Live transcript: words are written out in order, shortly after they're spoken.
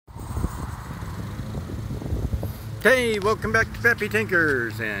Hey, welcome back to Peppy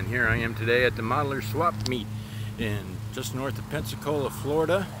Tinkers, and here I am today at the Modeler Swap Meet in just north of Pensacola,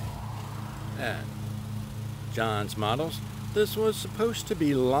 Florida at John's Models. This was supposed to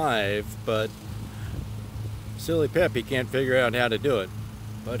be live, but silly Peppy can't figure out how to do it.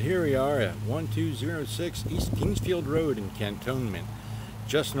 But here we are at 1206 E Kingsfield Rd in Cantonment,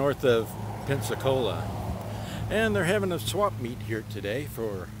 just north of Pensacola. And they're having a swap meet here today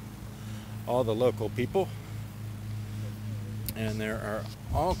for all the local people. And there are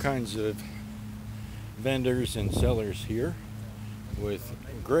all kinds of vendors and sellers here with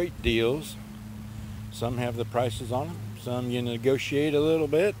great deals. Some have the prices on them, some you negotiate a little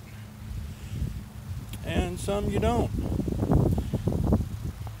bit, and some you don't.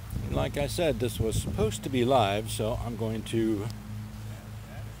 And like I said, this was supposed to be live, so I'm going to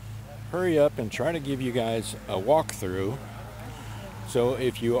hurry up and try to give you guys a walkthrough. So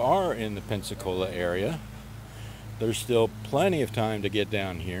if you are in the Pensacola area, there's still plenty of time to get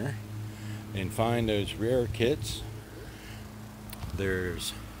down here and find those rare kits.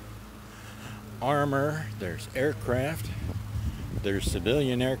 There's armor, there's aircraft, there's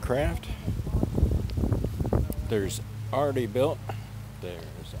civilian aircraft, there's already built, there's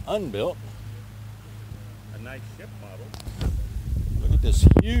unbuilt. A nice ship model. Look at this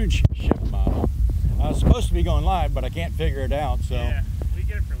huge ship model. I was supposed to be going live, but I can't figure it out, so. Yeah, we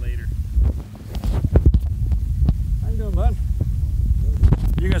get it for later. How you doing, bud?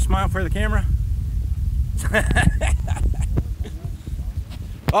 You gonna smile for the camera?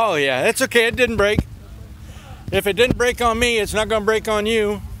 Oh yeah, it's okay, it didn't break. If it didn't break on me, it's not gonna break on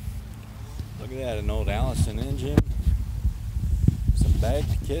you. Look at that, an old Allison engine. Some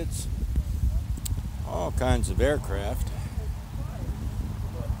bagged kits. All kinds of aircraft.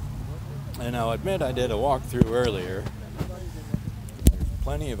 And I'll admit I did a walkthrough earlier. There's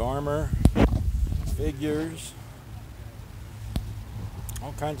plenty of armor, figures,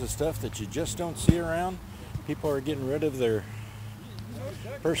 all kinds of stuff that you just don't see around. People are getting rid of their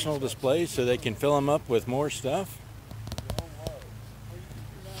personal displays so they can fill them up with more stuff.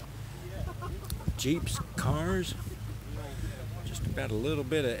 Jeeps, cars, just about a little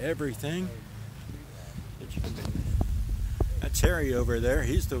bit of everything that you can do. That's Harry over there.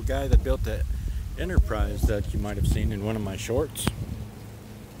 He's the guy that built the Enterprise that you might have seen in one of my shorts.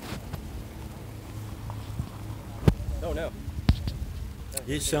 Oh no.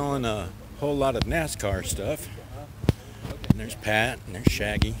 He's selling a whole lot of NASCAR stuff. And there's Pat and there's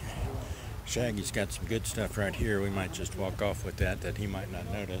Shaggy. Shaggy's got some good stuff right here. We might just walk off with that he might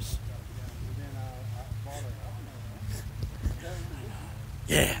not notice.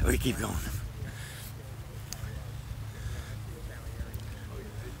 Yeah, we keep going.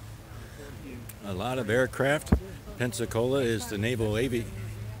 A lot of aircraft. Pensacola is the naval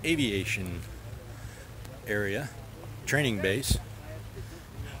aviation area, training base.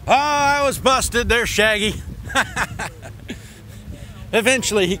 Oh, I was busted. There's Shaggy.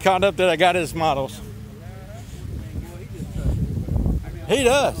 Eventually he caught up that I got his models. He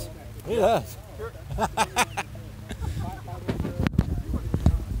does. He does.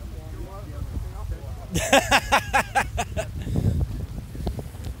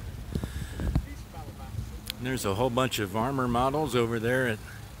 There's a whole bunch of armor models over there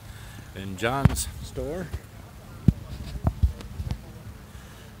in John's store.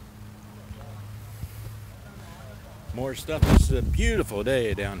 More stuff. This is a beautiful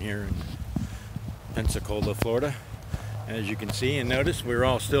day down here in Pensacola, Florida. As you can see and notice, we're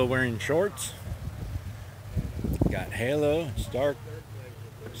all still wearing shorts. Got Halo, Star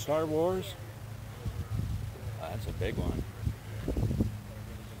Wars. Oh, that's a big one.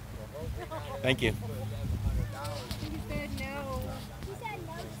 Thank you.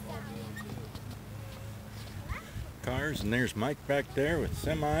 Cars, and there's Mike back there with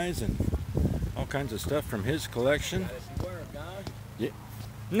semis and all kinds of stuff from his collection. Yeah.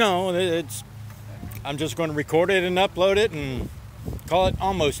 No, I'm just going to record it and upload it and call it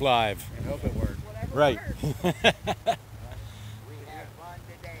almost live. And hope it works. Right.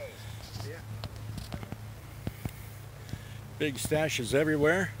 Big stashes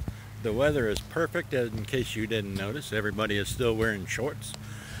everywhere. The weather is perfect, in case you didn't notice. Everybody is still wearing shorts.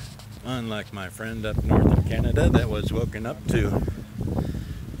 Unlike my friend up north in Canada that was woken up to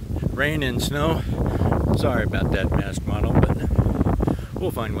rain and snow. Sorry about that, mask model, but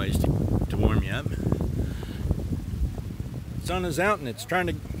we'll find ways to warm you up. Sun is out and it's trying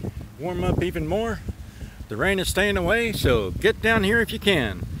to warm up even more. The rain is staying away, so get down here if you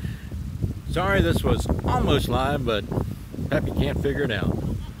can. Sorry this was almost live, but Peppy can't figure it out.